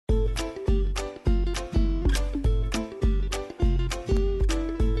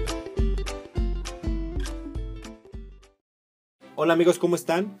Hola amigos, ¿cómo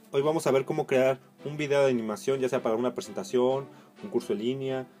están? Hoy vamos a ver cómo crear un video de animación, ya sea para una presentación, un curso en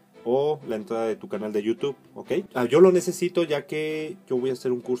línea o la entrada de tu canal de YouTube, ¿ok? Yo lo necesito ya que yo voy a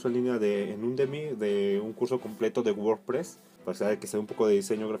hacer un curso en línea en Udemy, de un curso completo de WordPress. A pesar de que sé un poco de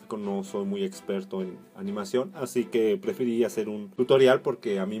diseño gráfico, no soy muy experto en animación, así que preferí hacer un tutorial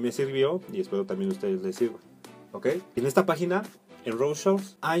porque a mí me sirvió y espero también a ustedes les sirva, ¿ok? En esta página, en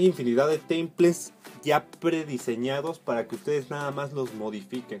Roadshores, hay infinidad de templates ya prediseñados para que ustedes nada más los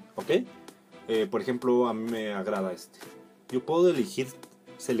modifiquen, ¿ok? Por ejemplo, a mí me agrada este. Yo puedo elegir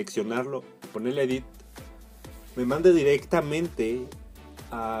seleccionarlo, ponerle edit, me manda directamente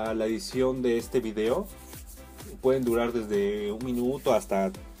a la edición de este video. Pueden durar desde 1 minuto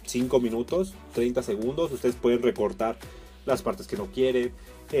hasta 5 minutos, 30 segundos. Ustedes pueden recortar las partes que no quieren,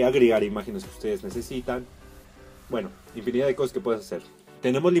 agregar imágenes que ustedes necesitan. Bueno, infinidad de cosas que puedes hacer.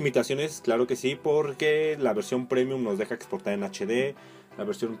 Tenemos limitaciones, claro que sí, porque la versión premium nos deja exportar en HD. La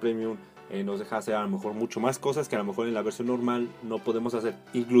versión premium nos deja hacer a lo mejor mucho más cosas que a lo mejor en la versión normal no podemos hacer.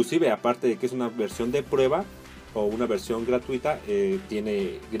 Inclusive, aparte de que es una versión de prueba o una versión gratuita,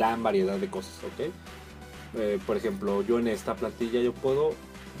 tiene gran variedad de cosas, ¿ok? Por ejemplo, yo en esta plantilla yo puedo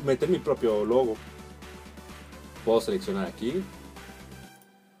meter mi propio logo. Puedo seleccionar aquí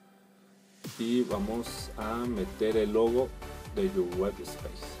y vamos a meter el logo de your web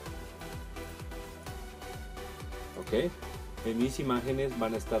space. Ok, en mis imágenes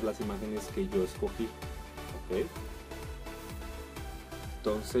van a estar las imágenes que yo escogí. Ok,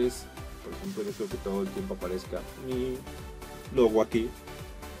 entonces, por ejemplo, yo creo que todo el tiempo aparezca mi logo aquí.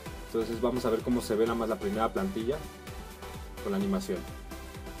 Entonces vamos a ver cómo se ve nada más la primera plantilla con la animación.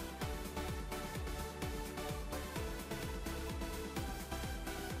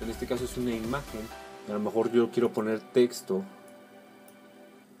 En este caso es una imagen. A lo mejor yo quiero poner texto.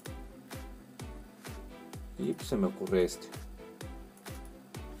 Y pues se me ocurre este.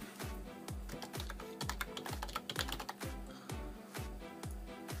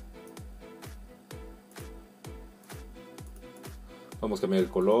 Vamos a cambiar el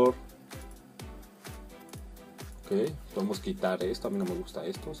color. Ok, podemos quitar esto. A mí no me gusta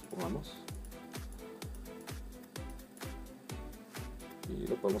esto, supongamos. Y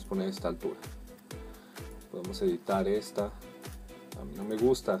lo podemos poner a esta altura. Podemos editar esta. A mí no me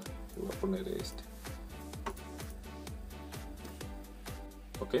gusta. Yo voy a poner este.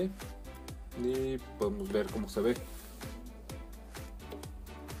 Ok. Y podemos ver cómo se ve.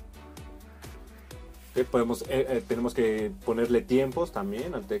 Tenemos que ponerle tiempos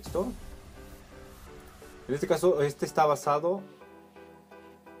también al texto. En este caso, este está basado,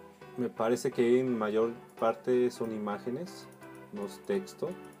 me parece que en mayor parte son imágenes, no es texto,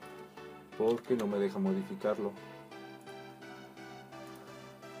 porque no me deja modificarlo.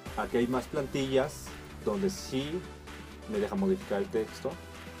 Aquí hay más plantillas donde sí me deja modificar el texto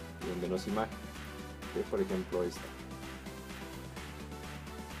y donde no es imagen. Por ejemplo, esta.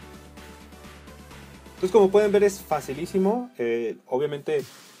 Entonces, como pueden ver, es facilísimo. Obviamente,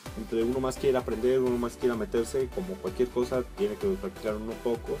 entre uno más quiera aprender, uno más quiera meterse, como cualquier cosa, tiene que practicar uno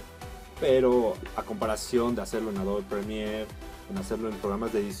poco. Pero a comparación de hacerlo en Adobe Premiere, en hacerlo en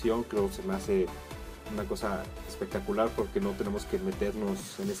programas de edición, creo que se me hace una cosa espectacular, porque no tenemos que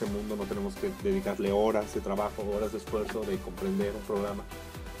meternos en ese mundo, no tenemos que dedicarle horas de trabajo, horas de esfuerzo de comprender un programa.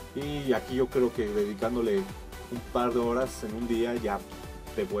 Y aquí yo creo que dedicándole un par de horas en un día ya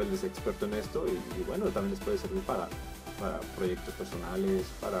te vuelves experto en esto, y bueno, también les puede servir para proyectos personales,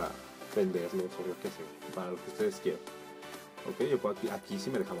 para venderlos o lo que sea, para lo que ustedes quieran. Ok, yo puedo aquí sí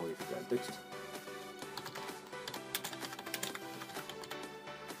me deja modificar el texto.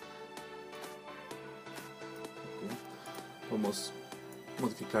 Okay. Vamos a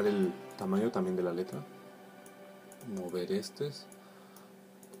modificar el tamaño también de la letra, mover estos,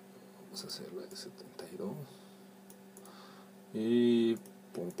 vamos a hacerlo de 72 y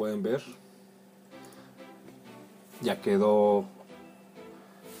como pueden ver ya quedó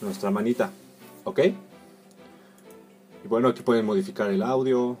nuestra manita, ok. Y bueno, aquí pueden modificar el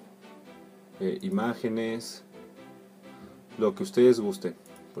audio, imágenes, lo que ustedes gusten.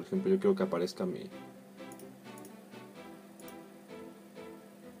 Por ejemplo, yo quiero que aparezca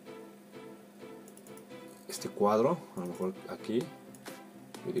este cuadro, a lo mejor aquí.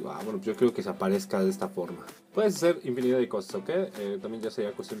 Y digo, bueno, yo creo que se aparezca de esta forma. Puedes hacer infinidad de cosas, ¿ok? También ya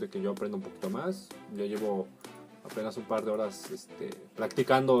sería cuestión de que yo aprenda un poquito más. Ya llevo apenas un par de horas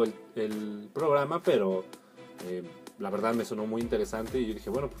practicando el programa, pero la verdad me sonó muy interesante y yo dije,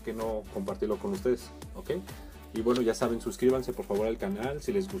 bueno, ¿por qué no compartirlo con ustedes? ¿Ok? Y bueno, ya saben, suscríbanse por favor al canal,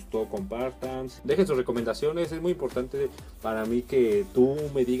 si les gustó compartan, dejen sus recomendaciones. Es muy importante para mí que tú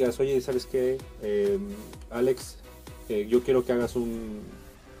me digas, oye, ¿sabes qué? Alex, yo quiero que hagas un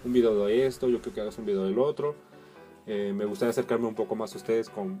video de esto, yo quiero que hagas un video del otro. Me gustaría acercarme un poco más a ustedes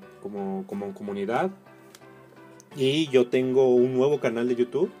como comunidad. Y yo tengo un nuevo canal de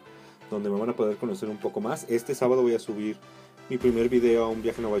YouTube donde me van a poder conocer un poco más. Este sábado voy a subir mi primer video a un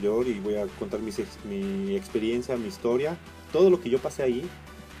viaje a Nueva York y voy a contar mi experiencia, mi historia, todo lo que yo pasé ahí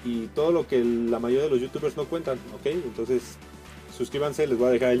y todo lo que la mayoría de los youtubers no cuentan, ¿ok? Entonces suscríbanse, les voy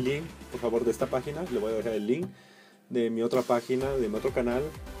a dejar el link, por favor, de esta página, les voy a dejar el link de mi otra página, de mi otro canal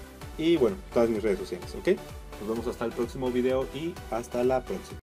y bueno, todas mis redes sociales, ¿ok? Nos vemos hasta el próximo video y hasta la próxima.